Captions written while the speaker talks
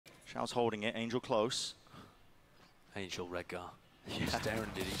Xiao's holding it, Angel close. Angel, Redgar. Staring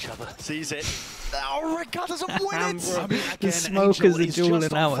at each other. Sees it. Oh, Redgar doesn't win it! I mean, the smokers are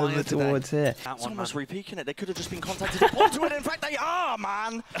dueling out over towards here. It's almost re-peeking it. They could have just been contacted onto it. In fact, they are,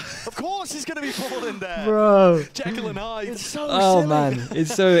 man! Of course he's going to be falling there. Bro. Jekyll and Hyde. It's so Oh silly. man,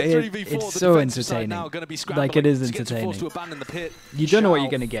 it's so entertaining. Like it is entertaining. You don't know what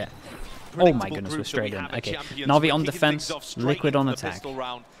you're going to get. Oh my goodness, we're straight in. Okay, Navi on defense, Liquid on attack.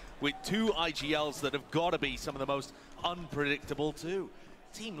 With two IGLs that have got to be some of the most unpredictable too.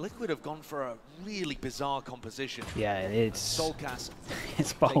 Team Liquid have gone for a really bizarre composition. Yeah, it's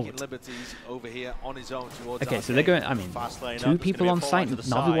taking bold. liberties over here on his own towards. Okay, so they're going. I mean, two people on site.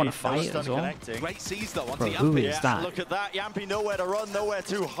 Navi want to fight as well. Great sees though. Bro, who is that? Look at that. Yampy nowhere to run, nowhere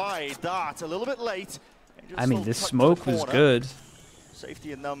to hide. That a little bit late. I mean, this smoke was good.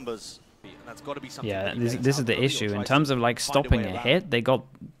 Safety in numbers. That's got to be something. Yeah, this is the issue in terms of like stopping a hit. They got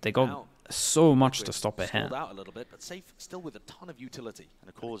so much to stop a hit. Out a little bit, but safe still with a ton of utility. And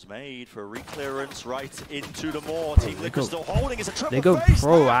a call's made for a re-clearance right into the maw. Team Liquid still holding. It's a triple. They go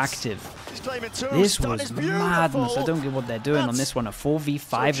proactive. He's claiming two. This was madness. I don't get what they're doing on this one. A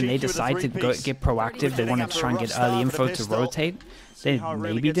 4v5 and they decide to get proactive. They wanted to try and get early info to rotate. They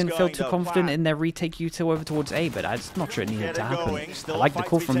maybe didn't feel too confident in their retake util over towards A, but I'm not sure it needed to happen. I like the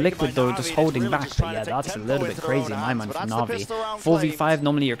call from Liquid though, just holding back, but yeah, that's a little bit crazy in my mind from Navi. 4v5,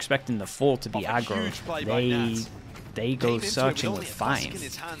 normally you're expecting the 4 to be aggro. They go searching with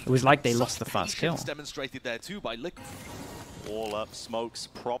 5. It was like they lost the first kill. All up, smokes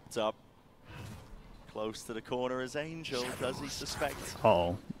propped up. Close to the corner is Angel. Does he suspect? Uh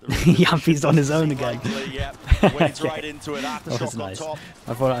oh. Yampy's on his own again. Wades right into it. That was nice.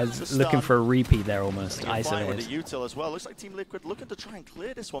 I thought I was looking for a repeat there almost. Isolated. With the util as well. Looks like Team Liquid looking to try and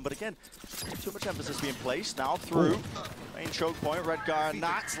clear this one, but again, too much emphasis being placed. Now through. Main choke point. Redgar and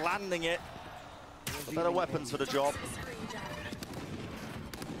Nats landing it. Better weapons for the job.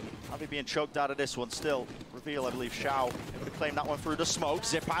 Navi being choked out of this one still. Reveal, I believe, Xiao able to claim that one through the smoke.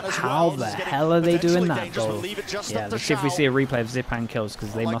 Zipan as How well. the hell are they doing that, though? Yeah, let's see if we see a replay of Zipan kills,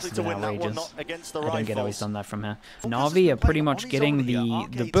 because they must have been outrageous. I don't get how he's done that from here. Navi are pretty much getting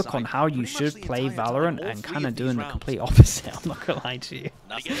the book on how you should play Valorant and kind of doing the complete opposite. I'm not going to lie to you.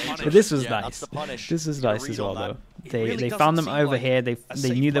 But this was nice. This was nice as well, though. They found them over here. They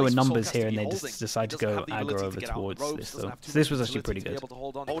knew there were numbers here, and they just decided to go aggro over towards this, though. So this was actually pretty good.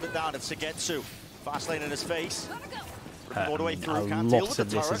 Hold it down, it's Sagetsu. Fast lane in his face. All the way through. A lot of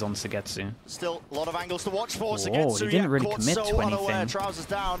this is on Sagetsu. Still a lot of angles to watch for. Whoa, he didn't really commit to anything. Trousers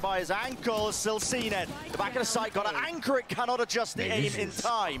down by his ankle. Still seen it. The back of the site got to anchor it. Cannot adjust the aim in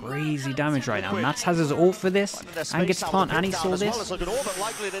time. Crazy damage right now. Nats has his ult for this. And gets plant, and he saw this. It's looking all but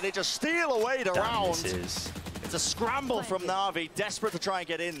likely that they just steal away the round. It's a scramble from Navi, desperate to try and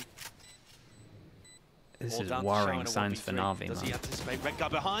get in. This is worrying signs for Navi, Does he man. anticipate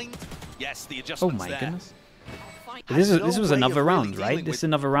Redgar behind? Yes, the Oh adjustments my there. goodness. But this was another round, right? This is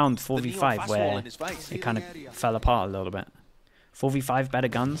another round 4v5 where it kind of fell apart a little bit. 4v5 better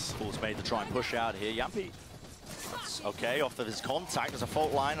guns. Fools made to try and push out here. Yampy. Okay, off of his contact. There's a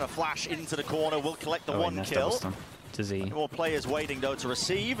fault line and a flash into the corner. Will collect the one kill. To Z. More players waiting though to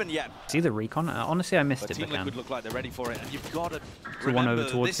receive, and yeah. See the recon? Honestly, I missed it. Team Liquid look like they're ready for it, and you've got to the one over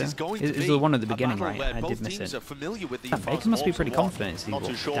towards there. Is the one at the beginning, right? I did miss it. Baker must be pretty confident. Not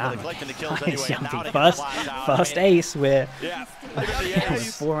too sure, damn. but they're collecting the kills anyway. First ace. We're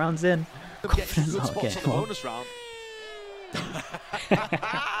 4 rounds in. Okay. Bonus round.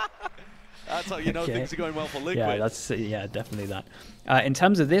 That's how you know things are going well for Liquid. Yeah, definitely that. In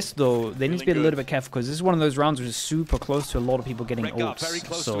terms of this, though, they need to be a little bit careful because this is one of those rounds which is super close to a lot of people getting ults.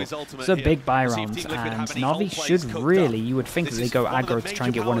 So it's a big buy round, and Navi should really, you would think that they go aggro to try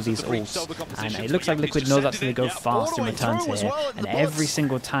and get one of these ults. And it looks like Liquid know that, so they go fast in return to here. And every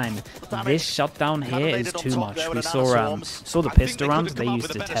single time, this shutdown here is too much. We saw the pistol round, they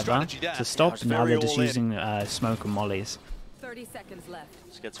used the tether to stop, now they're just using smoke and mollies. 30 seconds left.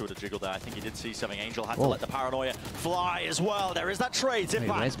 Let's get to a jiggle there. I think he did see something. Angel had to let the paranoia fly as well. There is that trade.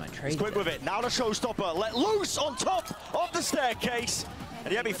 Where's my trade? He's quick with it. Now the showstopper. Let loose on top of the staircase.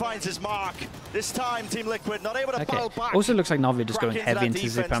 And Yemi finds his mark. This time, Team Liquid not able to battle back. Also looks like Navi just going heavy into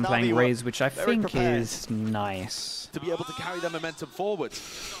Zipan playing Raze, which I think is nice. To be able to carry their momentum forwards.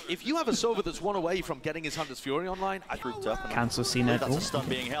 If you have a Sova that's one away from getting his Hunter's Fury online, I grouped up. Cancel CNET. That's a stun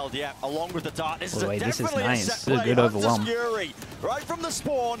being held, yeah, along with the dart. This is this is nice. This is a good overwhelm. Right from the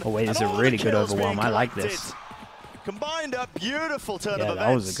spawn. Oh wait, this is a really good overwhelm. I like this. Combined up, beautiful turn of events. Yeah,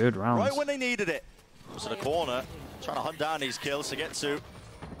 that was a good round. Right when they needed it. To the corner, trying to hunt down these kills to get to.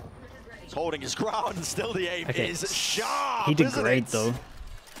 He's holding his ground, and still the aim is sharp. He did great though.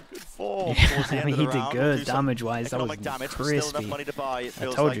 Good form. Yeah, I mean, he did good damage-wise. That was crispy. I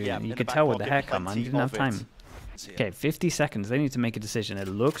told you, you could tell with the haircut, man. He didn't have time. Okay, 50 seconds. They need to make a decision. It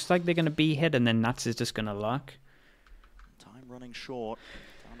looks like they're going to be hit, and then Nats is just going to luck. Time running short.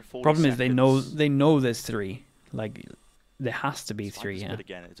 Problem is, they know there's 3. Like, there has to be 3. Yeah.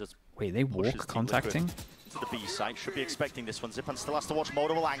 Wait, they walk contacting? To the B site, should be expecting this one. Zipan still has to watch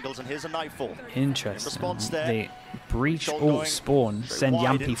multiple angles, and here's a Nightfall. Interesting. They breach spawn, send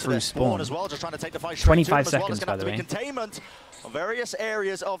Yampy through spawn. As well, just trying to take the fight 25 seconds, by the way. Containment on various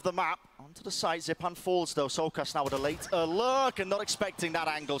areas of the map. Onto the site, Zipan falls though. Sokas now with a late lurk and not expecting that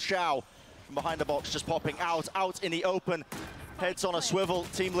angle. Xiao from behind the box just popping out in the open. Heads on a swivel.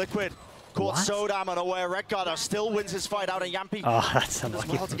 Team Liquid caught Sodam unaware. Redguard still wins his fight out, and Yampy. Oh, that's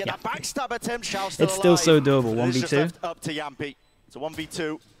unlucky. Well to get that backstab attempt. Xiao still it's still so doable. 1v2. Up to Yampy. It's a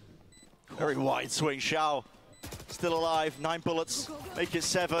 1v2. Very wide swing. Xiao still alive. 9 bullets. Make it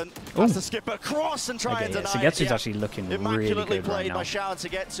 7. Has to skip across and try and deny it. Sugetsu's actually looking really good right now. By Xiao and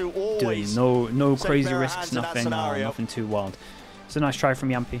Sugetsu, always doing no crazy risks, nothing too wild. It's a nice try from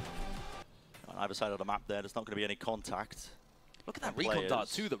Yampy. On either side of the map there, there's not going to be any contact. Look at that recon dart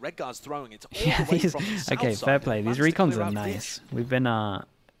too that Redguard's throwing. It's all yeah, the way from the south okay, side. fair play. These recons are nice. We've been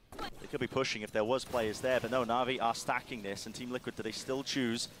They could be pushing if there was players there, but no, Navi are stacking this, and Team Liquid, do they still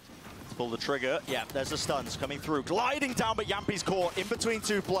choose to pull the trigger? Yeah, there's the stuns coming through, gliding down, but Yampy's caught in between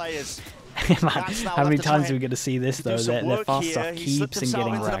 2 players. Man, how many times are we going to see this though? Their fast stuff keeps and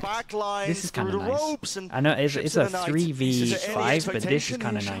getting wrecked. This is kind of nice. I know it's a 3v5, but this is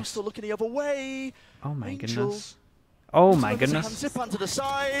kind of nice. Still looking the other way. Oh my goodness. Oh my goodness. Zip onto the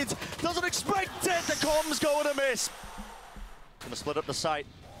side. Doesn't expect it. The comms go and a miss. Gonna split up the site.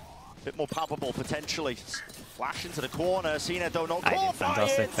 A bit more palpable potentially. Flash into the corner. Cena don't know.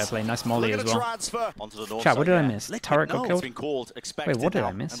 Fantastic. Fair play. Nice molly as well. Onto the north Chat, what did I side, miss? Turret got killed? It's been called. Expected. Wait, what did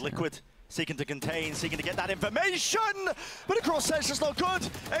I miss? And Liquid seeking to contain, seeking to get that information, but a cross section is not good.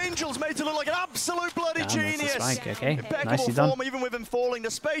 Angel's made to look like an absolute bloody genius. Spike. Okay, nicely done. Even with him falling, the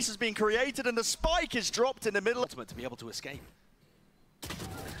space has been created and the spike is dropped in the middle. To be able to escape.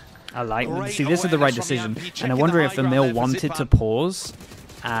 I like them. See, this is the right decision, and I wonder if Emil wanted to pause.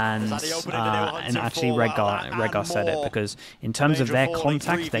 And actually Redguard said it, because in terms of their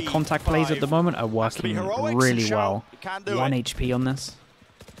contact plays at the moment are working really well. 1 HP on this.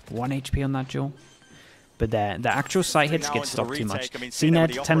 1 HP on that duel. But the actual site hits get stopped too much.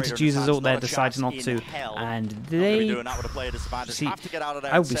 CNED tempted to use his ult there, decides not to. And they... See,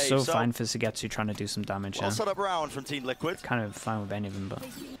 I would be so fine for Sugetsu trying to do some damage here. Kind of fine with any of them, but...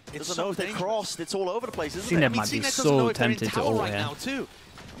 It's so crossed, it's all over the place, isn't CNED might be so tempted to ult here.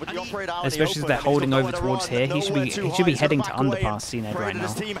 Especially as they're holding over towards here. He should be heading to underpass CNED right now.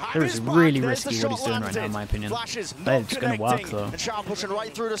 That is really risky what he's doing right now, in my opinion. But it's going to work though.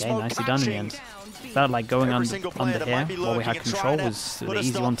 Okay, nicely done in the end. Felt like going under here while we had control was the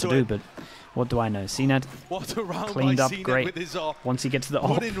easy one to do, but what do I know? CNED cleaned up great. Once he gets to the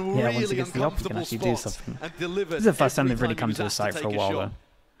op, yeah, once he gets to the op, he can actually do something. This is the first time they've really come to the site for a while though.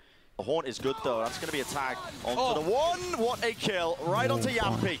 The Haunt is good though, that's going to be a tag onto the one. What a kill, right onto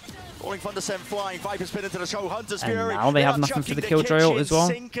Yampy. Falling Thunder 7 flying, Viper spin into the show, Hunter's Fury. And now they have nothing for the Killjoy ult as well.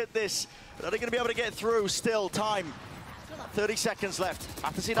 Sink at this. But are they going to be able to get through? Still time. 30 seconds left.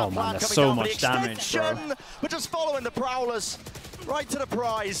 After seeing that plan coming down, much damage, bro. But just following the Prowlers right to the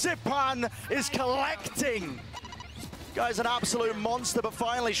prize. Zipan is collecting. Guy's an absolute monster, but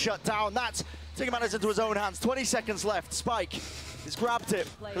finally shut down. That's taking matters into his own hands. 20 seconds left. Spike. He's grabbed it.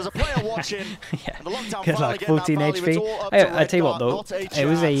 There's a player watching. Yeah. And the lockdown finally like 14 HP. I tell you what though,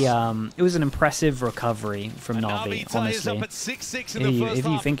 it was an impressive recovery from Navi, honestly. If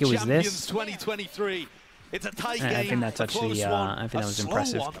you think it was this, 2023. It's a tight I think that's actually I think that was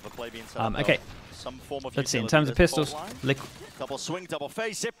impressive. Okay. Let's see, in terms of pistols, double swing, double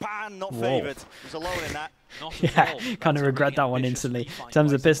face, Zipan not favored. He's alone in that. Yeah, kind of regret that one instantly. In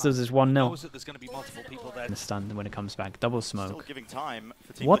terms of pistols, it's 1-0. In the stun when it comes back. Double smoke.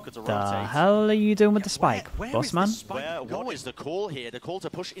 What the hell are you doing with the spike, boss man? What is the call here? The call to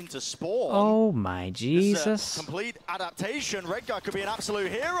push into spawn. Oh my Jesus. Complete adaptation. Redguard could be an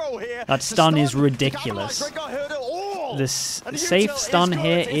absolute hero here. That stun is ridiculous. This safe stun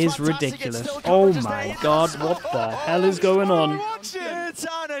here is ridiculous. Oh my god, what the hell is going on? It's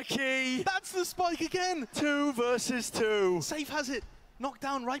anarchy. That's the spike again. 2 versus 2. Safe has it. Knocked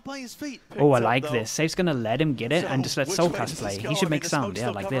down right by his feet. Oh, I like this. Safe's going to let him get it and just let Soulcast play. He should make sound, yeah,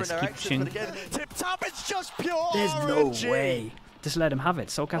 like this. Keep pushing. There's no way. Just let him have it.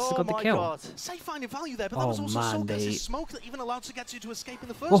 Soulcast has got the kill. Safe finding value there, but that was also Soulcast's smoke that even allowed Sugetsu to escape in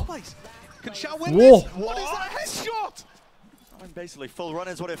the first place. Can Xiao win this? What is that headshot? Basically full run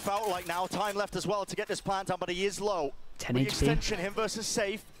is what it felt like now. Time left as well to get this plant down, but he is low. 10 the HP. Extension, him versus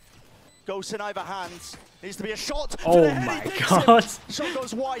Safe. Ghost in either hands. Needs to be a shot. Oh my god. Shot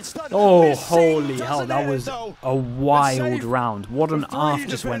goes wide. Stun. Oh, Missing. holy hell. That Hit, was though. a wild round. What an ARF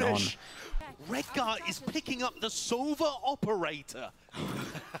just went on. Redgar is picking up the Sova operator.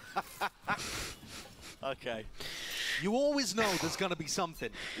 Okay. You always know there's going to be something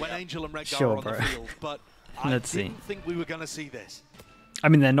when Angel and Redgar Sure, are on bro. the field, but Let's I didn't think we were going to see this. I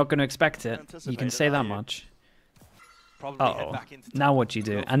mean, they're not going to expect it. You can say that much. Uh-oh. Now what do you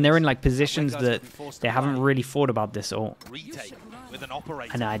do? And they're in like positions that they haven't really thought about this all.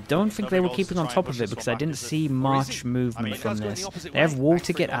 And I don't think they were keeping on top of it because I didn't see much movement from this. They have wall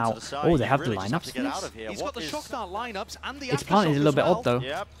to get out. Oh, they have the lineups for this? He's got the shock dart lineups and the It's planted a little bit odd though.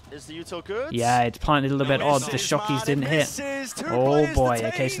 Yeah, it's planted a little bit odd. The shockies didn't hit. Oh boy,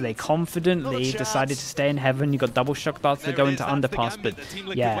 okay, so they confidently decided to stay in heaven. You got double shock darts that go into underpass, but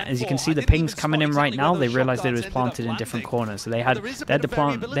yeah, as you can see the pings coming in right now, they realized it was planted in different corners. So they had the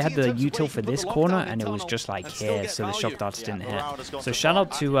util for this corner and it was just like here, so the shock darts didn't hit. So shout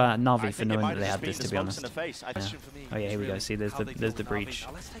out to Navi for knowing that they had this, to be honest. Yeah. Oh yeah, here we go. See, there's the breach.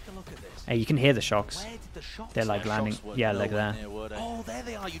 Hey, you can hear the shocks. They're like landing. Yeah, like there. Oh, there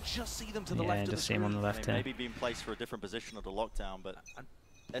they are. You just see them to the left. Yeah, just see them on the left here. Maybe being placed for a different position of the lockdown, but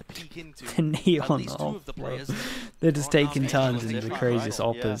peek into the Neon op, bro. They're just taking turns in the craziest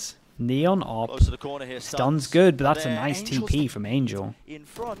oppers. Neon op. Stun's good, but that's a nice TP from Angel.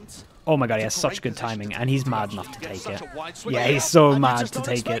 Oh my god, he has such good timing, and he's mad enough to take it. Yeah, he's so mad to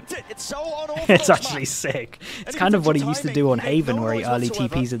take it. It's actually sick. It's kind of what he used to do on Haven, where he early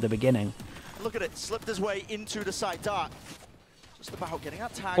TPs at the beginning. Look at it, slipped his way into the side dart. Just about getting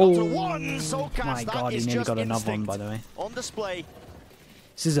that tag oh onto one. My god, he nearly got another one, by the way. On display.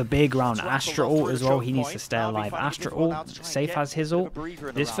 This is a big round. Astra ult as well. He needs to stay alive. Astra ult. Safe has his ult.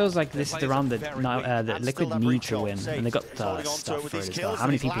 This feels like this is the round that Liquid need to win. And they got stuff for it as well. How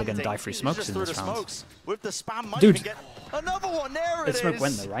many people are going to die through smokes in this round? Dude. The smoke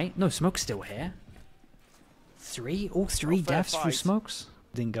went there, right? No, smoke's still here. All three deaths through smokes?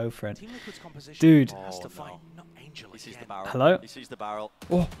 Didn't go for it. Dude. Hello? He sees the barrel.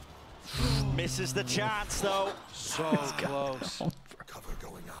 Oh. Misses the chance though. So close.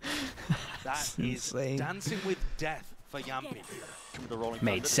 That is dancing with death for Yampi.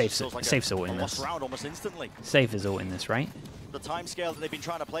 Mate, Safe's ult in this. Safe is ult in this, right? The time scale that they've been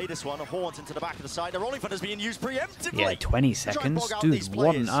trying to play this one, a haunt into the back of the side. The rolling fun is being used preemptively. Yeah, 20 seconds. Dude,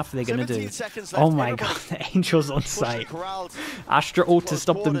 what on earth are they going to do? Oh my god, the Angel's on site. Astra ult to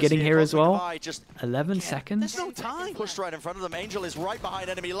stop them getting here as well. 11 seconds? There's no time. Pushed right in front of them. Angel is right behind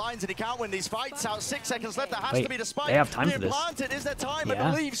enemy lines and he can't win these fights out. 6 seconds left. There has to be the spike. They have time for this. Is there time?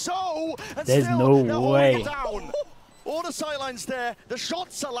 I believe so. And there's no way. All the sidelines there. The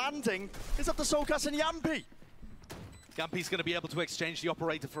shots are landing. It's up to Sokas and Yampi. Yampi's going to be able to exchange the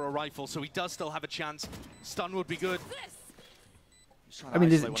operator for a rifle, so he does still have a chance. Stun would be good. I mean,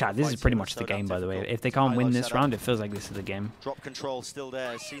 this is pretty much the game, by the way. If they can't win this round, it feels like this is the game. Drop control still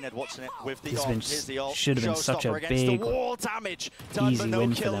there. Cned watching it with the ult. Should have been such a big, easy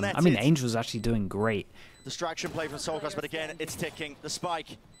win for them. I mean, Angel's actually doing great. Distraction play from Sokas, but again, it's ticking. The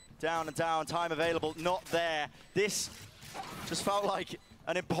spike, down and down, time available, not there. This just felt like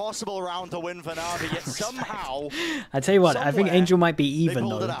an impossible round to win for Navi, yet somehow... I tell you what, I think Angel might be even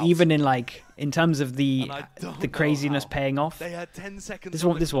though, even in terms of the craziness paying off. They had 10 seconds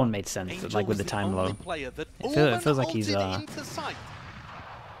this one made sense, like with the time low. It feels like he's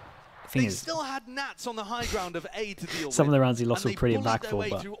They still had Nats on the high ground of A to deal with. Some of the rounds he lost were pretty impactful,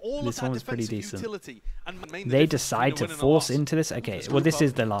 but this one was pretty decent. They decide to force into this. Okay, well, this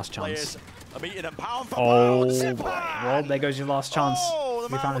is their last chance. Oh, well, there goes your last chance.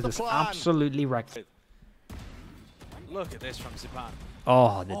 We found this absolutely wrecked. Look at this from Zipan.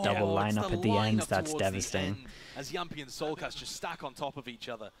 Oh, the double lineup at the end. That's devastating. As Yampi and Soulcast just stack on top of each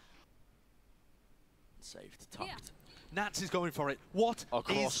other. Saved, tucked. Nats is going for it. What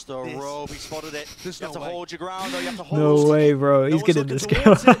across the rope? He spotted it. There's you have to hold your ground, though. You have to hold. No way, bro. He's getting this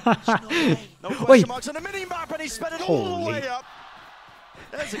kill. No question marks on the mini map, and he sped it all the way up.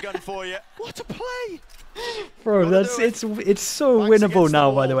 There's a gun for you. What a play, bro! It's so winnable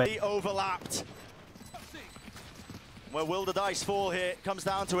now. By the way. Overlapped. Where will the dice fall here? Comes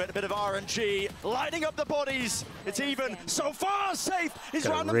down to it. A bit of RNG, lighting up the bodies. It's even so far. Safe. He's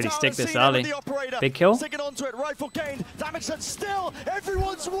gotta really stick this early. Big kill. Sticking onto it. Rifle gained. Damage done. Still,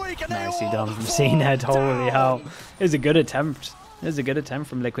 everyone's weak. And nicely done from Cned. Holy hell! It was a good attempt. It was a good attempt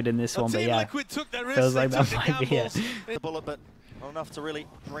from Liquid in this one, but yeah, feels like that might be it. The bullet, but not enough to really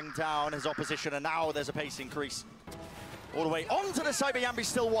bring down his opposition. And now there's a pace increase. All the way onto the side, but Yambi's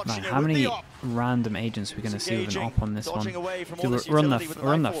still watching. Man, how many random agents are we going to see with an op on this one? Dude, we're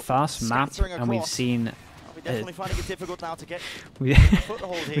on the fast map, and we've seen... Definitely finding it difficult now to get we've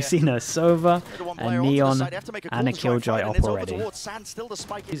seen a Sova, a Neon, and a Killjoy op already. Use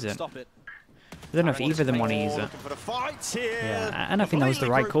it. I don't know if either of them want to use it. Yeah, and I think that was the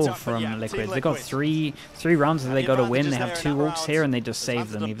right call from Liquid. They got three rounds that they got to win. They have 2 ults here, and they just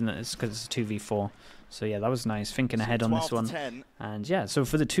saved them, even though it's because it's 2v4. So yeah, that was nice. Thinking ahead on this one. And yeah, so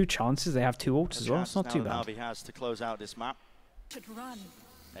for the 2 chances, they have 2 ults as well. It's not too bad. NAVI has to close out this map.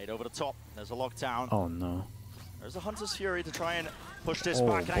 Nade over the top. There's a lockdown. Oh no. There's a Hunter's Fury to try and push this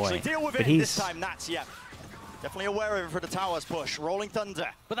back and actually deal with it this time. Nats, yeah. Definitely aware of it for the towers push. Rolling Thunder.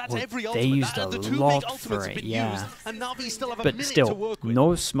 But that's every ultimate. They used a lot for it, yeah. But still,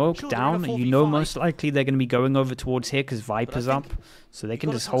 no smoke down. You know most likely they're going to be going over towards here because Viper's up. So they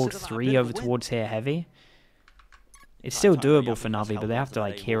can just hold 3 over towards here heavy. It's still doable for Navi, but they have to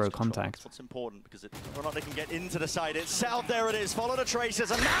like hero contact. What's important because whether or not they can get into the side itself. There it is. Follow the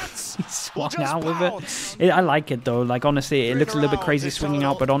traces and Nats. He swung out with it. I like it though. Like honestly, it looks a little bit crazy swinging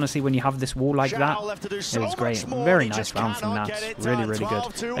out, but honestly, when you have this wall like that, it was great. Very nice round from Nats. Really, really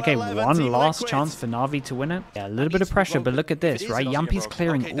good. Okay, one last chance for Navi to win it. Yeah, a little bit of pressure, but look at this, right? Yampi's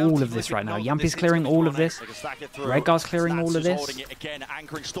clearing all of this right now. Yampi's clearing all of this. Redgar's clearing all of this.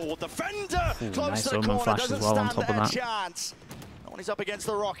 Ooh, nice Omen flash as well on top of that. Chance. When he's up against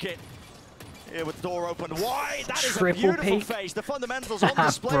the rocket. Here with the door open wide. That is triple a beautiful peek. Face. The fundamentals on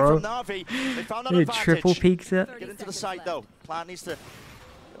display from Navi. They found an advantage. Triple peeks it. Get into the site though. Plan needs to get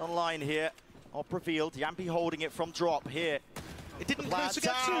online here. Op revealed. Yampi holding it from drop here. It didn't clear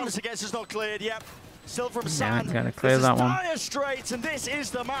Sagetsu is not cleared yet. Still from Sand. Yeah, gotta clear that one. Dire Straits, and this is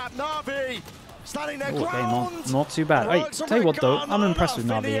the map. Navi standing their ground. Okay, not too bad. Hey, tell you what though, I'm impressed with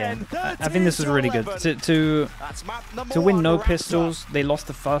Navi here. I think this is really good. To win no pistols, they lost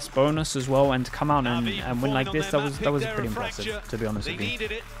the first bonus as well, and to come out and win like this, that was pretty impressive, to be honest with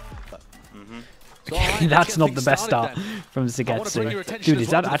you. That's not the best start from Sagetsu. Dude, is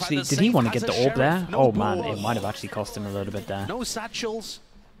that actually... Did he want to get the orb there? Oh man, it might have actually cost him a little bit there. No satchels.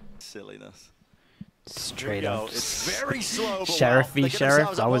 Silliness. Straight up. It's very slow. Sheriff v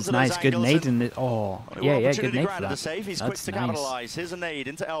Sheriff, that was nice. Good nade in the... Oh, yeah, good nade for that. That's nice. Here's a nade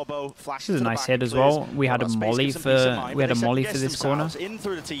into elbow. This is a nice hit as well. We had a molly for this corner. In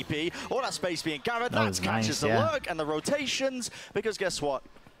through the TP. All that space being gathered. That catches the lurk and the rotations. Because guess what?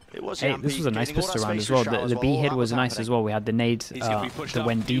 Hey, this was a nice pistol round as well. The B hit was nice as well. We had the nade that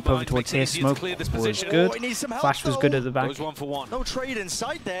went deep over towards here. Smoke was good. Flash was good at the back. No trade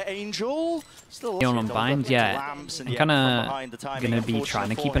inside there, Angel. Still on bind, yeah. I'm kind of going to be trying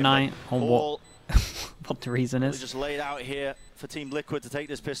to keep an eye on what the reason is. Just laid out here for Team Liquid to take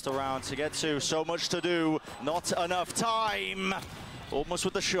this pistol round to get to. So much to do. Not enough time. Almost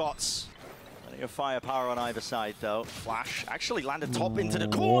with the shots. Plenty of firepower on either side, though. Flash actually landed top into the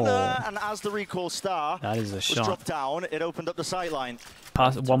corner, and as the recall star was dropped down, it opened up the sideline.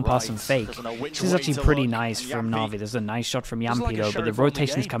 One person fake. This is actually pretty nice from Navi. There's a nice shot from Yampi, though, but the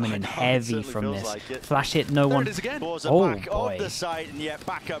rotation's coming in heavy from this. Flash hit, no one. Oh, boy.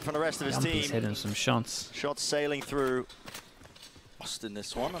 Back up from the rest of his team. Yampi's hitting some shots. Shots sailing through. Lost in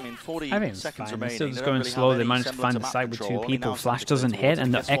this one. I mean, 40 seconds remaining. Still just going slow. They managed to find the site with 2 people. Flash doesn't hit,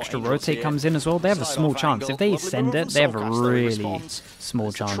 and the extra rotate comes in as well. They have a small chance. If they send it, they have a really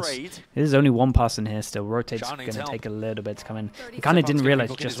small chance. There's only one person here still. Rotate's going to take a little bit to come in. He kind of didn't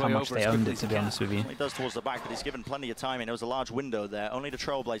realize just how much they owned it, to be honest with you. He does towards the back, but he's given plenty of time. There was a large window there. Only the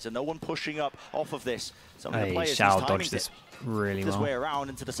Trailblazer. No one pushing up off of this. Shao dodged this really well. This way around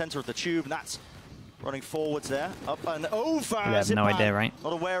into the center of the tube, and that's running forwards there, up and over. You have no idea, right?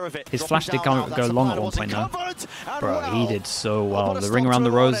 Not aware of it. His flash did go long at one point, though. Bro, he did so well. The ring around the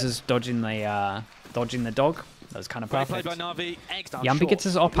roses, dodging the dog. That was kind of perfect. Yampi gets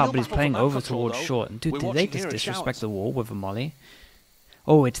his op out, but he's playing over towards short. Dude, did they just disrespect the wall with a molly?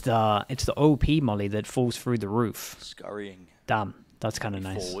 Oh, it's the OP molly that falls through the roof. Scurrying. Damn, that's kind of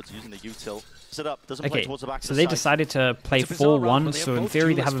nice. Forwards, using the util. Okay, so they decided to play 4-1, so in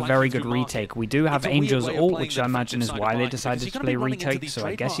theory they have a very good retake. We do have Angel's ult, which I imagine is why they decided to play retake, so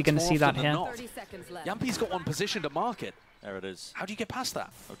I guess you're going to see that here. Yampi's got one position to mark it. There it is. How do you get past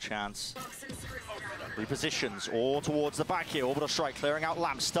that? No chance. Repositions all towards the back here. Orbital strike clearing out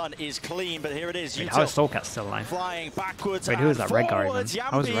Lamb. Stun is clean, but here it is. Wait, how is Soulcat still alive? Flying backwards. Wait, who is that Redgar even?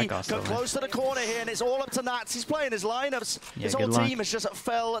 How is Redgar still alive? Close to the corner here, and it's all up to Nats. He's playing his lineups. His whole team has just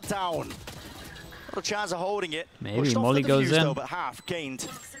fell down. Not a chance of holding it. Maybe Molly goes in. But half gained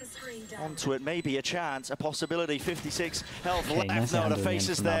onto it. Maybe a chance, a possibility. 56 health left. Now the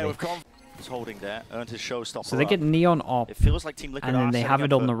faces there with He's holding there, earned his showstopper. So they get Neon up, it feels like Team Liquid and then they have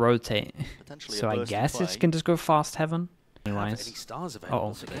it on the rotate. So I guess it can just go fast heaven. Anyways. Oh,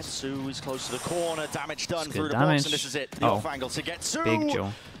 Sugetsu is close to the corner. Damage done through the box, and this is it. The off angle. Sugetsu. Big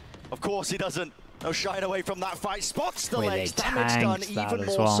Joe. Of course he doesn't. No shying away from that fight. Spots the Wait, legs. they Damage done tanked even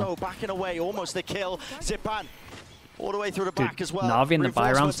more so. Backing away. Almost the kill. Zipan all the way through the back as well. Navi in the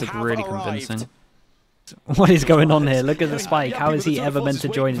buy rounds look really convincing. What is going on here? Look at the spike. How is he ever meant to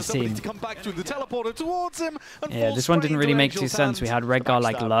join his team? Yeah, this one didn't really make too sense. We had Redgar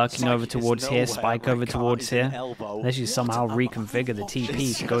like lurking over towards here, spike over towards here. Unless you somehow reconfigure the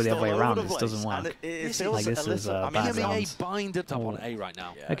TP to go the other way around, this doesn't work. Like, this is bad rounds.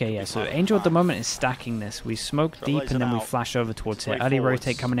 Okay, yeah, so Angel at the moment is stacking this. We smoke deep and then we flash over towards here. Early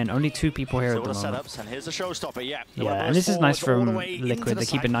rotate coming in. Only 2 people here at the moment. Yeah, and this is nice from Liquid. They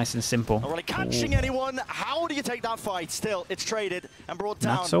keep it nice and simple. How do you take that fight? Still, it's traded and brought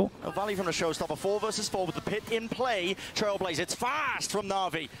down. A value from the showstopper. 4 versus 4 with the pit in play. Trailblaze, it's fast from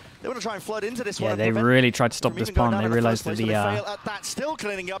Navi. They want to try and flood into this one. Yeah, they really tried to stop this plant. They realized that still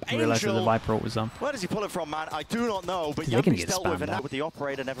cleaning up. Realized that the Viper ult was on. Where does he pull it from, man? I do not know, but Yampi's dealt with it now with the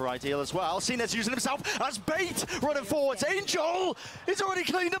operator, never ideal as well. Sinez using himself as bait, running forwards. Angel, he's already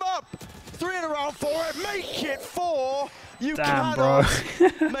cleaned him up. 3 in a round for it. Make it 4. You damn, bro.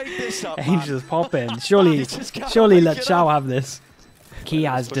 Make this up, Angel's popping. Surely let Chao have this. He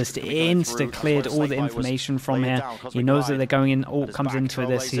has just insta-cleared all the information from here. He knows that they're going in. Ult comes into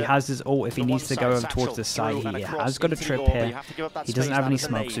this. He has his ult if he needs to go over towards the side. He has got a trip here. He doesn't have any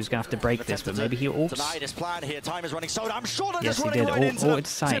smoke, so he's going to have to break this, but maybe he ults. Yes, he did. Ulted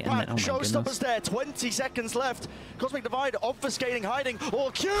sight, and then, oh my goodness. There, 20 seconds left. Cosmic Divide obfuscating, hiding.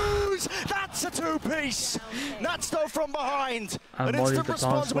 All Qs! That's a 2-piece! Natsto from behind. An instant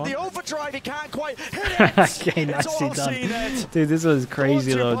response with the overdrive. He can't quite hit it. Okay, nicely done. Dude, this was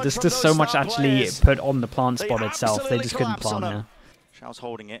crazy though. There's just so much actually put on the plant spot itself. They just couldn't plant here. Shao's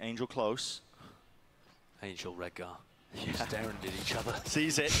holding it. Angel close. Angel, Redgar. Staring at each other.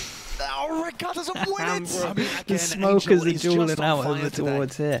 Sees it. Oh, Redgar doesn't win it! I mean, the smokers are dueling out over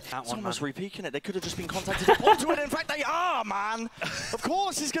towards here. It's almost repeaking it. They could have just been contacted onto it. In fact, they are, man! Of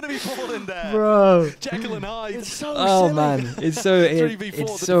course he's going to be falling there. Bro. Jekyll and Hyde. It's so oh, silly. Man. It's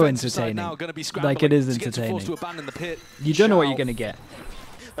so entertaining. Like, it is entertaining. You don't know what you're going to get.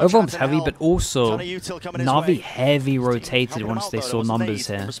 Overarm's heavy, but also Navi heavy rotated once they saw numbers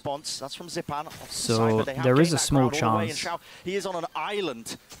here. So there is a small chance. He is on an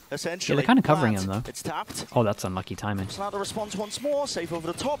island, essentially. Yeah, they're kind of covering him though. It's tapped. Oh, that's unlucky timing. The response once more, safe over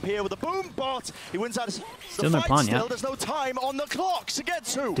the top here with a boom bot. He wins out. Still no plant yet. There's no time on the clock.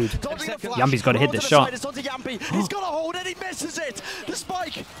 Sugetsu. Dude, Yampi's got to hit this shot. He's got to hold it. He misses it. The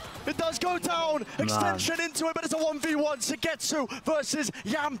spike. It does go down. Extension into it, but it's a 1v1. Sugetsu versus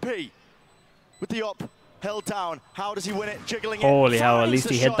Yampi. With the up held down. How does he win it? Jiggling it. Holy hell, at least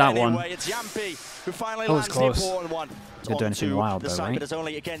he hit that one. It's Yampi who finally lands the important one. Didn't do anything wild though, right? There's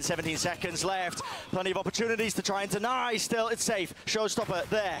only, again, 17 seconds left. Plenty of opportunities to try and deny. Still, it's safe. Showstopper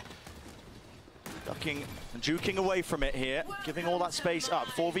there. Ducking and juking away from it here, giving all that space up.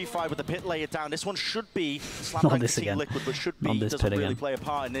 4v5 with the pit layer down. This one should be slam not this again. Liquid, but should be. Doesn't really play a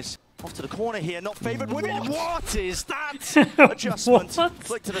part in this. Off to the corner here, not favoured with it. What is that adjustment?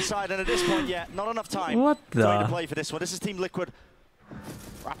 Flick to the side, and at this point, yeah, not enough time. What the? To play for this one. This is Team Liquid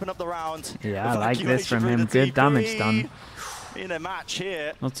wrapping up the round. Yeah, I like this from him. Good damage done. In a match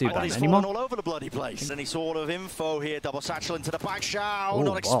here. Not too bad he's anymore. All over the bloody place. Any sort of info here. Double satchel into the back. Shao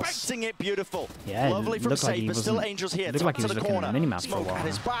not expecting it. Beautiful. Yeah, lovely from safe, but still Angel's here. Looked like he was looking at the minimap for a while. At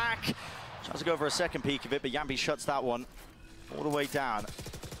his back. Tries to go for a second peek of it, but Yampi shuts that one all the way down.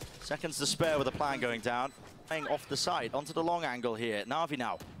 Seconds to spare with the plan going down. Playing off the side onto the long angle here. Navi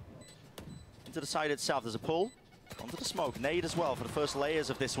now into the side itself. There's a pull onto the smoke. Nade as well for the first layers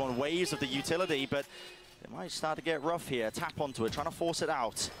of this one. Waves of the utility, but it might start to get rough here. Tap onto it, trying to force it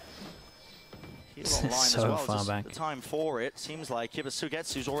out. So as well. Far back. The time for it seems like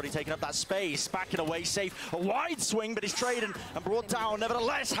Sugetsu's already taken up that space, backing away safe. A wide swing, but he's traded and brought down.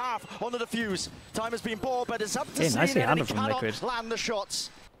 Nevertheless, half on the defuse. Time has been bought, but it's up to nicely handled he from cannot Liquid. land the shots.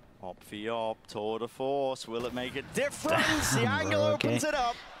 Op for op, tour de force. Will it make a difference? The angle opens it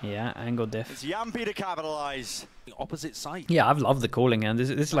up. Yeah, angle diff. It's Yampi to capitalize. The opposite side. Yeah, I've loved the calling, and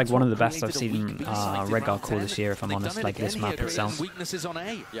this is like one of the best I've seen Redgar call this year, if I'm honest. Like this map itself. Weaknesses on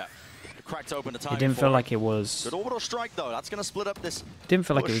A. Yeah. Cracked open the time. It didn't feel like it was. Good orbital strike though. That's going to split up this. Didn't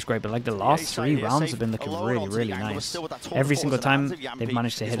feel like it was great, but like the last 3 rounds have been looking really, really nice. Every single time they've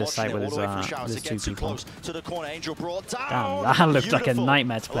managed to hit a site with his 2 people. Damn, that looked like a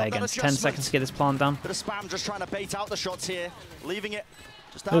nightmare to play against. 10 seconds to get this plant down. Bit of spam, just trying to bait out the shots here, leaving it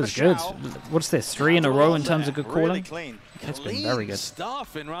That was good. What's this? 3 in a row in terms of good calling? Clean. It's been very good.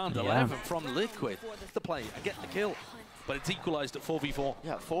 Stuff in round 11 from Liquid. The play, I get the kill, but it's equalized at 4v4.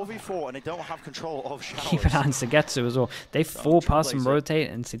 Yeah, 4v4, and they don't have control of showers. Keep an eye on Sugetsu as well. They 4-pass and rotate,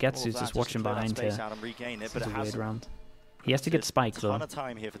 and Sugetsu's just watching behind here. It's a weird round. He has to get Spike though. A ton of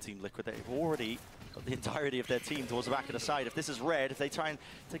time here for Team Liquid. They've already got the entirety of their team towards the back of the side. If this is red, if they try and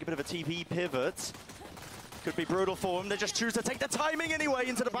take a bit of a TP pivot, could be brutal for them. They just choose to take the timing anyway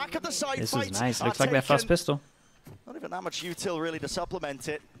into the back of the side. This is nice. Looks like their first pistol. Not even that much util really to supplement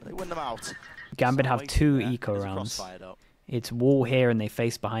it. They win them out. Gambit have 2 eco rounds. It's wall here, and they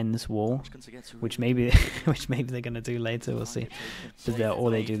face behind this wall, which maybe they're gonna do later. We'll see. But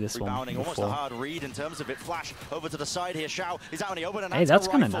or they do this one Almost a hard read in terms of it. Flash over to the side here. Shao is out in the open, and hey, that's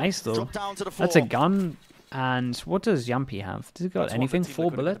kind of nice though. That's a gun. And what does Yampi have? Does it got anything? 4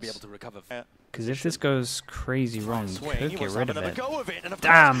 bullets? Because if this goes crazy wrong, you could get rid of it.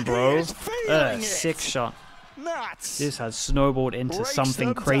 Damn, bro. 6 shot. This has snowballed into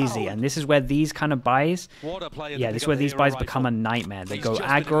something crazy, and this is where these kind of buys, this is where these buys become a nightmare. They go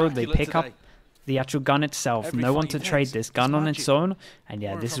aggro, they pick up the actual gun itself, no one to trade this gun on its own, and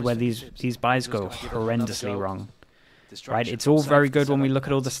yeah, this is where these buys go horrendously wrong. Right, it's all very good when we look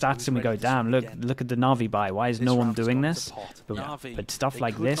at all the stats and we go, damn, look at the Navi buy, why is no one doing this? But stuff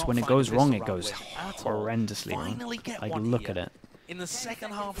like this, when it goes wrong, it goes horrendously wrong. Like, look at it. In the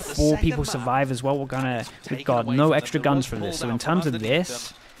second half of the 4 people survive as well. We've got no extra guns for this. So in terms of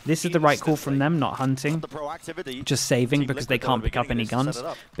this is the right call from them, not hunting, just saving because they can't pick up any guns.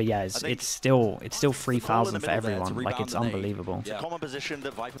 But yeah, it's still 3,000 for everyone. Like, it's unbelievable. Common position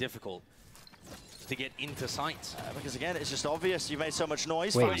that difficult to get into sight. Because again, it's just obvious. You made so much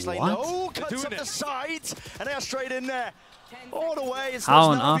noise. Wait, what? No, cuts up the side, and they are straight in there. All the way. How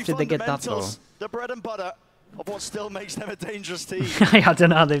on earth did they get that though? The bread and butter of what still makes them a dangerous team. I don't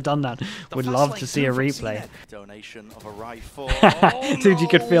know how they've done that. Would love to see a replay. Donation of a rifle. Dude, you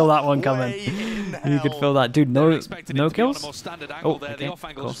could feel that one coming. You could feel that. Dude, no kills? Oh, okay, the off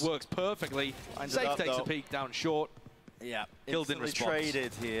angle just works perfectly. Safe takes a peek down short. Yeah, killed in response.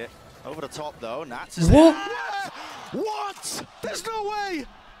 Traded here. Over the top though, Nats is there. What? There's no way!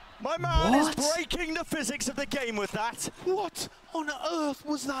 My man is breaking the physics of the game with that. What on earth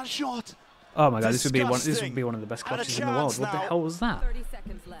was that shot? Oh my god, this would be one of the best clutches in the world. What the hell was that? 30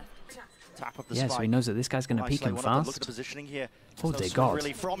 seconds left. Tap up the yeah, so he knows that this guy's going to peek him fast. Look at the positioning here. Oh dear God.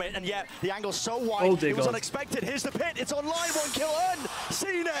 Really from it, and yet the angle's so wide. It was unexpected. Here's the pit. It's online. 1 kill earned.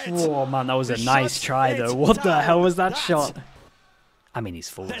 Seen it. Oh man, that was a nice try though. What the hell was that shot? I mean, he's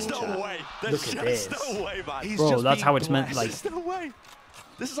full. There's no way. Look at this. No way, man. Bro, that's how it's meant. Like, there's no way.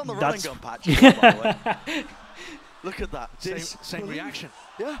 This is on the running gun patch. By the way. Look at that. Same reaction.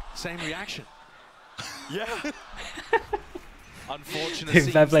 Yeah. Same reaction. Yeah. Unfortunately,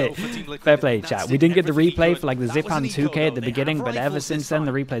 fair play, chat. We didn't get the replay for like the Zipan 2K at the beginning, but ever since then,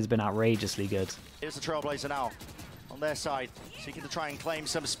 the replay's been outrageously good. Here's the Trailblazer now. On their side, seeking to try and claim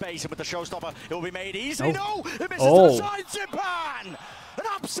some space, and with the showstopper, it will be made easy. No, it misses to the side. Zipan, an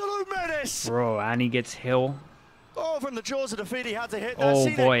absolute menace. Bro, and he gets hill. Oh, from the jaws of defeat, he had to hit. Oh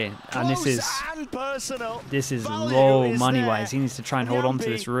boy, and this is low money wise. He needs to try and hold on to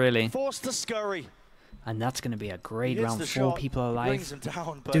this really. Forced to scurry. And that's going to be a great round. 4 people alive.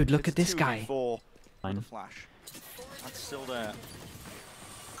 Dude, look at this guy. Flash. That's still there.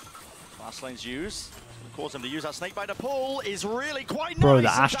 Fast lane's used. Cause him to use that snake biter pull is really quite nice. Bro, the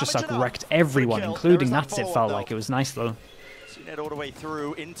Astrosuck wrecked everyone, including Nats. It felt like it was nice though. Seen it all the way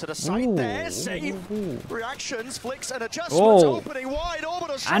through into the site there. Save reactions, flicks and adjustments. Opening wide.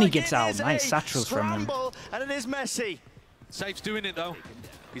 And he gets out. Nice satchels from him. And it is messy. Safe's doing it though.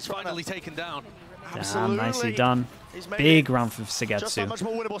 He's finally taken down. Damn, nicely done. Big round for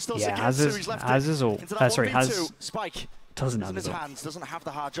Sugetsu. Yeah, has his all. Sorry, has Spike. Doesn't have his all. Doesn't have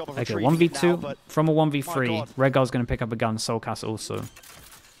the hard job of okay, 1v2 from a 1v3. Regal's going to pick up a gun. Soulcast also.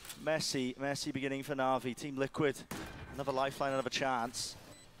 Messy beginning for Navi. Team Liquid, another lifeline, another chance.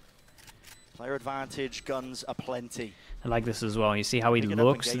 Player advantage, guns are plenty. I like this as well. You see how he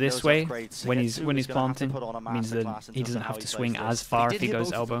looks this way when he's planting? Means that he doesn't have to swing as far if he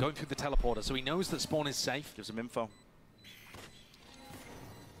goes elbow. Going through the teleporter, so he knows that spawn is safe. Gives him info.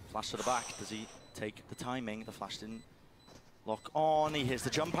 Flash to the back. Does he take the timing? The flash didn't lock on. He hears the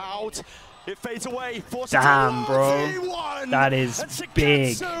jump out. It fades away. Damn, bro. That is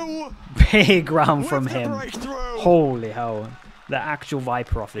big. Big round from him. Holy hell. The actual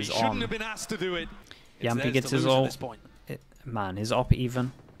Viper off is on. Shouldn't have been asked to do it. Yampi gets his ult. Man, his op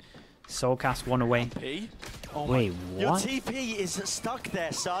even. Soulcast one away. Wait, Your what? TP is stuck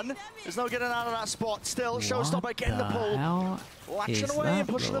there, son. There's no getting out of that spot. Still, Showstopper getting the pull. Latching away and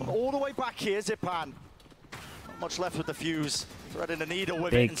pushing them all the way back here, Zipan. Not much left with the fuse. Threading the needle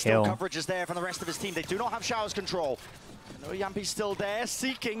with it, and still coverage is there from the rest of his team. They do not have Showers control. No, Yampi's still there,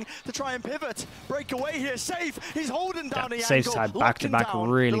 seeking to try and pivot. Break away here, safe. He's holding down the Safe angle. side, back-to-back,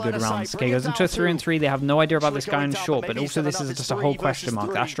 really good rounds. Okay, goes into a 3-on-3. They have no idea about this guy in short, but also this is just a whole question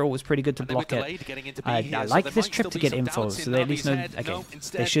mark. Astral was pretty good to block it. I like this trip to get info, so they at least know, okay,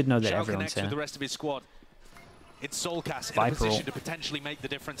 they should know that everyone's here. It's Soulcast in a position to potentially make the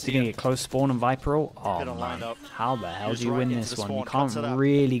difference here. You're going to get close spawn on Viperol? Oh, man. How the hell do you win this one? You can't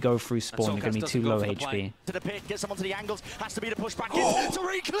really go through spawn. You're going to be too low HP. To the pit, get someone to the angles. Has to be the push back in. To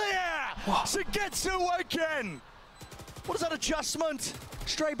re-clear! Sugetsu again! What is that adjustment?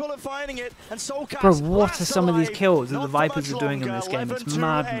 Stray bullet finding it, and Soulcast. Bro, what are some of these kills that the Vipers are doing in this game? It's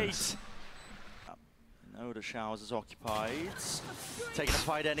madness. No, the Showers is occupied. Taking a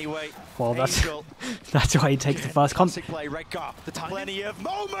fight anyway. Well, that's why he takes the first contact. Plenty of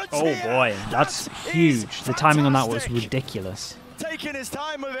moments. Oh boy, that's huge. The timing on that was ridiculous. Taking his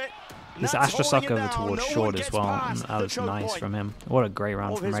time with it. This Astra suck over towards short as well. That was nice from him. What a great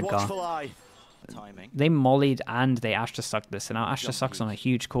round from Redgar. They mollied and they Astra sucked this, and now Astra sucks on a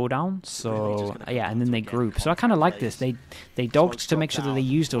huge cooldown. So yeah, and then they group. So I kind of like this. They dogged to make sure that they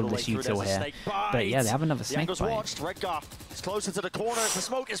used all of this util here. But yeah, they have another snake bite. What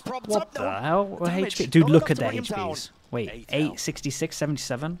the hell? What HP? Dude, look at their HPs. Wait, 8, 66,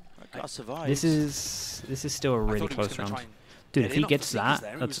 77. This is still a really close round. Dude, if he gets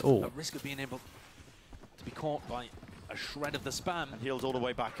that, that's all. Risk of being able to be caught by a shred of the spam. And healed all the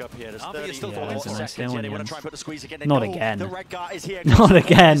way back up here. There's a nice tail in the end. Not again. Not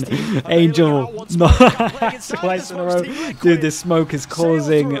again. Angel. Twice in a row. Dude, this smoke is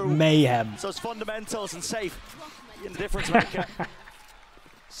causing mayhem. So it's fundamentals and safe. In the difference maker.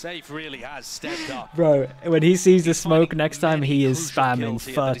 Safe really has stepped up. Bro, when he sees the smoke next time, he is spamming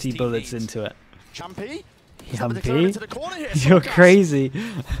 30 bullets into it. Champy? Yumpy? You're crazy.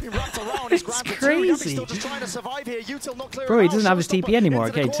 It's crazy. Bro, he doesn't have his TP anymore.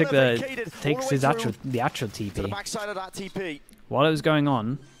 Okay, he takes the actual TP. While it was going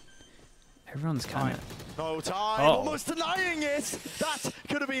on, everyone's kind of... No time. Almost denying it. That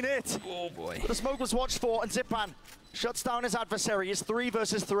could have been it. Oh boy. But the smoke was watched for, and Zipan shuts down his adversary. It's 3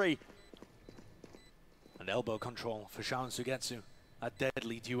 versus 3. An elbow control for Shao and Sugetsu. A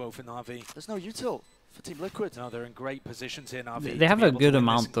deadly duo for Na'Vi. There's no util for Team Liquid. No, they're in great positions here, Na'Vi. They have a good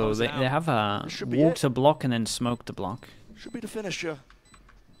amount, though. They have a walk to block and then smoke to block. Should be the finisher.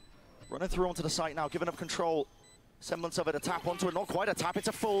 Running through onto the site now, giving up control. Semblance of it, a tap onto it, not quite a tap, it's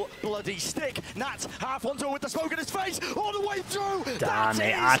a full bloody stick. Nat half onto it with the smoke in his face, all the way through. Damn,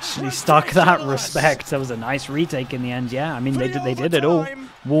 they actually stuck that. Respect. That was a nice retake in the end, yeah. I mean, they did it all.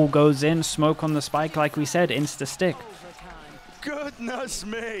 Wall goes in, smoke on the spike, like we said, insta stick. Goodness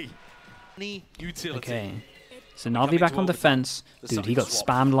me. Okay. So Navi back on defense. Dude, he got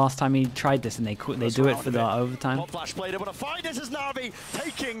spammed last time he tried this, and they do it for the overtime.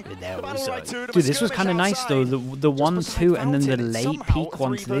 Dude, this was kind of nice though. The 1-2 and then the late peak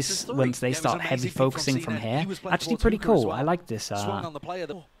once they start heavy focusing from here. Actually, pretty cool. I like this.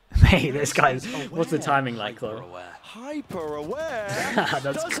 Hey, this guy. What's the timing like though? Hyper aware.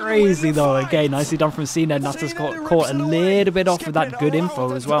 That's crazy though. Okay, nicely done from Cena. Nutters caught a little bit off with that good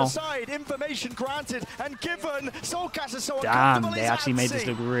info as well. Damn, they actually made this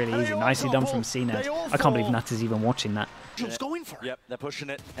look really easy. Nicely done from Cena. I can't believe Nutters even watching that. Going for it. Yep, they're pushing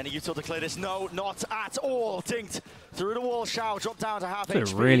it. Any util to clear this? No, not at all. Dinked through the wall. Shao dropped down to half HP.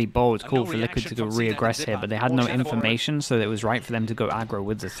 It's a really bold call for Liquid to go re-aggress here, but they had no information, so it was right for them to go aggro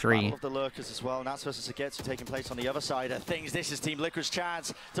with the 3. The lurkers as well. Nats versus Sugetsu taking place on the other side of things. This is Team Liquid's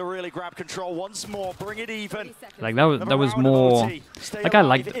chance to really grab control once more, bring it even. Like that was more. Like I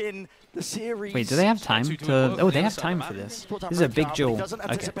liked it. The series. Wait, do they have time to... Oh, they have time for this. This is a big duel.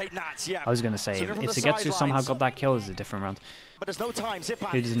 Okay. I was going to say, if Sugetsu somehow got that kill, it's a different round. But there's no time.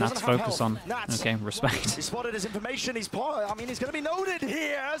 Who does Nats focus on? Okay, respect. He spotted his information. He's going to be noted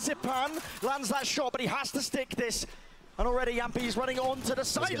here. Zipan lands that shot, but he has to stick this. And already Yampi's running onto the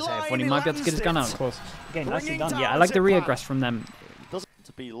sideline. He might be able to get his gun out, of course. Okay, nicely done. Yeah, I like the re-aggress from them. Doesn't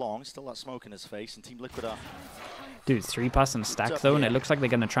to be long. Still that smoke in his face, and Team Liquid are... Dude, 3-pass and stack though, and it looks like they're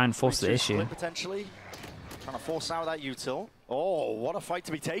going to try and force the issue. Potentially trying to force out that util. Oh, what a fight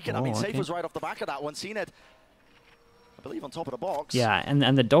to be taken. I mean, Safe was right off the back of that one. Seen it, I believe, on top of the box. Yeah,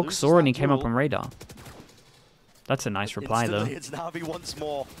 and the dog saw it and he came up on radar. That's a nice reply though. It's Navi once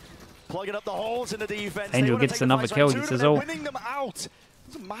more. Plugging up the holes in the defense. Angel gets another kill. He says, "Oh, winning them out.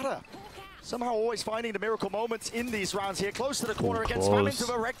 Doesn't matter. Somehow always finding the miracle moments in these rounds here. Close to the corner against Spam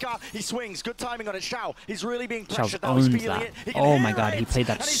into a red car. He swings. Good timing on it. Xiao. He's really being pressured now. He's feeling it. He oh my god, he played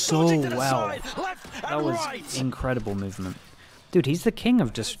that so well. That was incredible movement. Dude, he's the king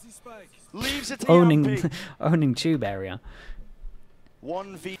of just owning tube area.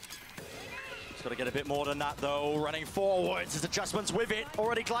 1v. He's got to get a bit more than that though. Running forwards. His adjustments with it.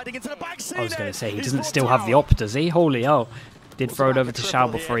 Already gliding into the back seat. I was going to say, he doesn't still have the op, does he? Holy hell. Did throw it over to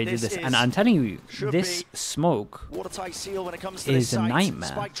Xiao before he did this. And I'm telling you, this smoke is a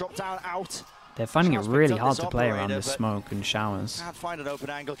nightmare. They're finding it really hard to play around this smoke and showers. Can't find an open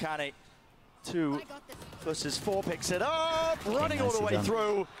angle, can he? 2 versus 4 picks it up. Running all the way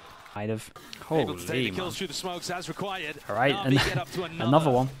through. I'd have. Holy kills through the smokes as required. All right, and another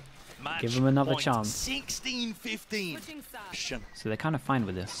one. Give him another chance. 16-15. So they're kind of fine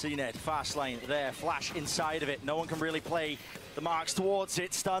with this. CNED, fast lane there, flash inside of it. No one can really play the marks towards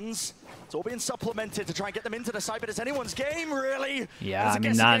it. Stuns. It's all being supplemented to try and get them into the side, but it's anyone's game, really. Yeah, I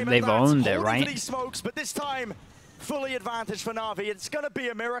mean, they've owned it, right? These smokes, but this time, fully advantage for Navi. It's going to be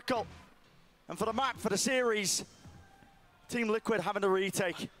a miracle. And for the map, for the series, Team Liquid having to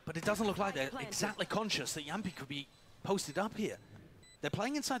retake. But it doesn't look like they're exactly conscious that Yampi could be posted up here. They're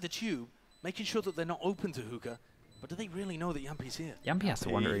playing inside the tube, making sure that they're not open to hookah, but do they really know that Yampi's here? Yampi has to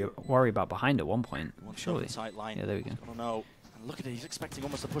worry about behind at one point, surely. Yeah, there we go. I don't know. And look at it, he's expecting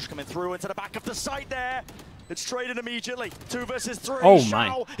almost a push coming through into the back of the site there. It's traded immediately. 2 versus 3. Oh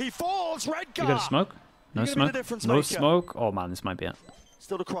my. He falls, red guard. You got a smoke? No smoke? No smoke? Oh man, this might be it.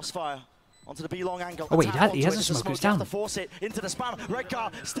 Still the crossfire. Onto the B-long angle. Oh wait, he has a smoke. Who's down? To force it into the spam. Red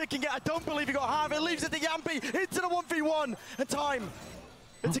guard sticking it. I don't believe he got half. It leaves it to Yampi into the 1v1. And time.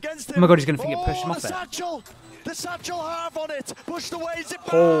 It's against him. Oh my god, he's going to push him off there. The satchel half on it. Pushed away. Zip.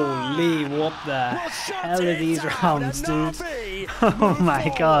 Holy, what the hell are these rounds, dude? Oh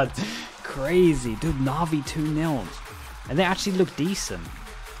my god. Crazy. Dude, Navi 2-0. And they actually look decent.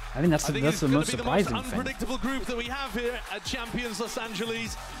 I think that's the most surprising thing. Unpredictable group that we have here at Champions Los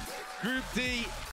Angeles. Group D.